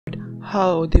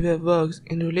how the web works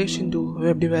in relation to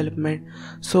web development.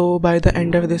 So by the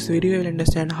end of this video, you'll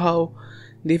understand how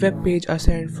the web page are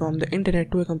sent from the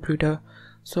internet to a computer.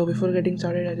 So before getting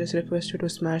started, I just request you to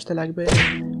smash the like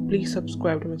button. Please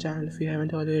subscribe to my channel if you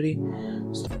haven't already.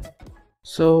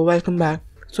 So welcome back.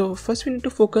 So first we need to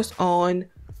focus on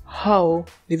how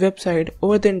the website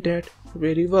over the internet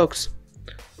really works.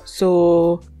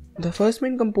 So the first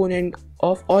main component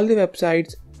of all the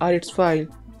websites are its file.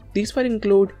 These files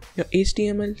include your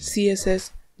HTML,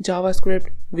 CSS, JavaScript,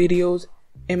 videos,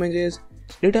 images,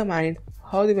 determine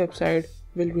how the website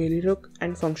will really look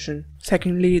and function.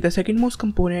 Secondly, the second most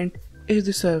component is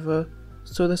the server.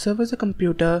 So the server is a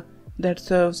computer that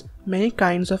serves many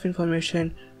kinds of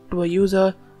information to a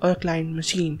user or a client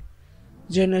machine.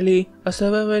 Generally, a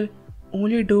server will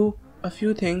only do a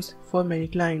few things for many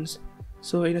clients.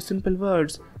 So in a simple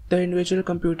words, the individual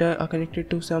computer are connected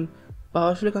to some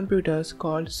powerful computers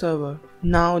called server.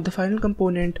 Now the final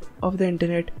component of the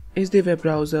internet is the web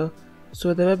browser.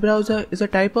 So the web browser is a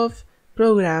type of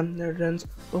program that runs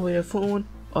over your phone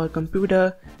or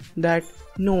computer that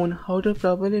knows how to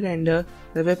properly render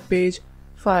the web page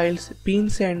files being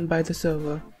sent by the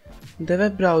server. The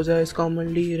web browser is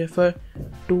commonly referred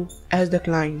to as the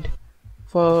client.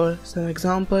 For some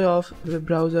example of web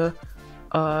browser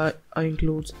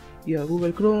includes your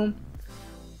Google Chrome,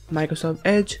 Microsoft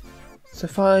Edge,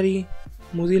 Safari,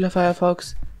 Mozilla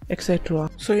Firefox, etc.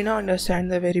 So you now understand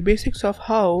the very basics of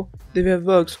how the web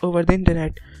works over the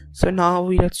internet. So now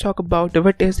let's talk about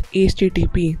what is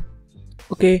HTTP.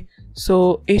 Okay,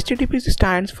 so HTTP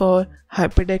stands for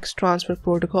Hypertext Transfer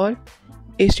Protocol.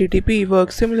 HTTP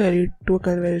works similarly to a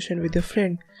conversation with your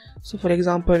friend. So for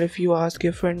example, if you ask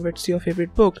your friend what's your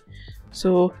favorite book,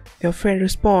 so your friend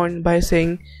responds by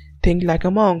saying think like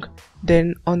a monk.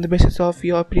 Then on the basis of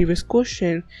your previous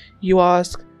question, you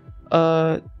ask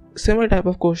a similar type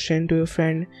of question to your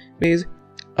friend, is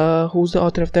who's the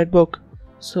author of that book.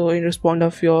 So in response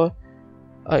of your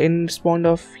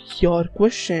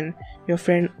question, your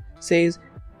friend says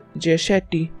Jay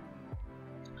Shetty.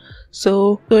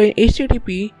 So in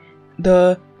HTTP,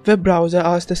 the web browser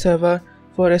asks the server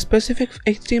for a specific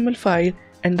HTML file,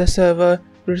 and the server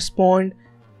will respond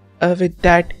with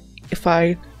that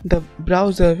file. The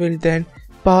browser will then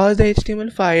parse the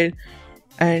HTML file,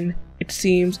 and it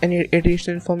seems any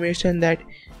additional information that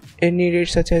it needed,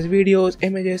 such as videos,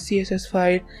 images, CSS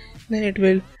file. Then it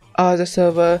will ask the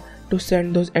server to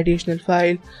send those additional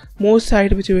files. Most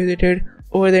sites which you visited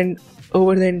over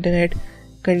the internet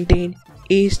contain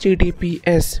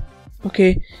HTTPS,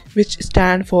 okay, which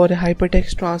stand for the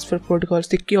Hypertext Transfer Protocol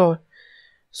Secure.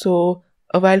 So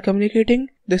while communicating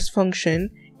this function,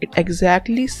 it's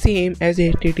exactly same as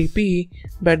HTTP,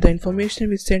 but the information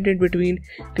which sent in between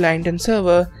client and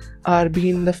server are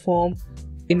being in the form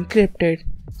encrypted.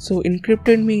 So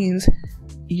encrypted means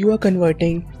you are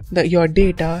converting your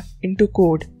data into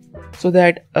code so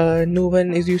that no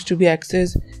one is used to be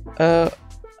accessed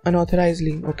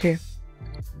unauthorizedly. Okay.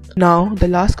 Now the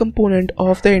last component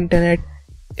of the internet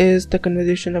is the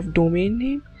conversion of domain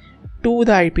name to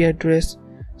the IP address.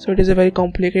 So it is a very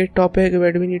complicated topic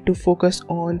where we need to focus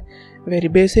on very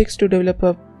basics to develop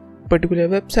a particular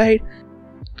website.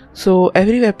 So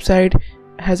every website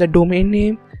has a domain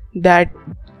name that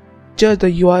just the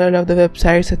URL of the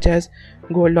website, such as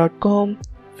google.com,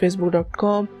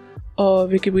 facebook.com or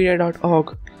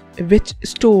wikipedia.org, which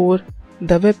store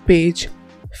the web page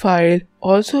file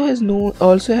also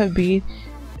have been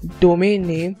domain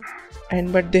name,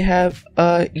 but they have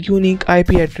a unique IP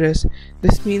address.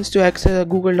 This means to access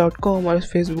google.com or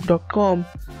facebook.com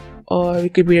or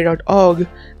wikipedia.org,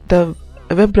 the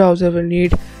web browser will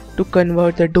need to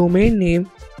convert the domain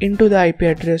name into the IP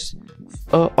address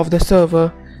of the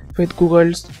server with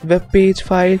Google's web page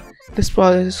file. This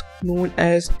process is known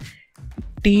as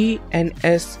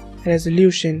DNS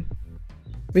resolution,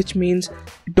 which means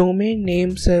domain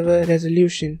name server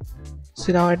resolution.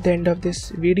 So now at the end of this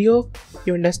video,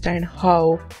 you understand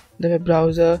how the web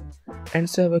browser and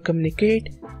server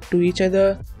communicate to each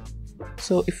other.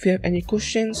 So if you have any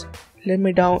questions, let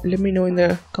me know in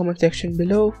the comment section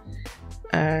below.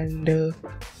 And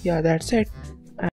yeah, that's it.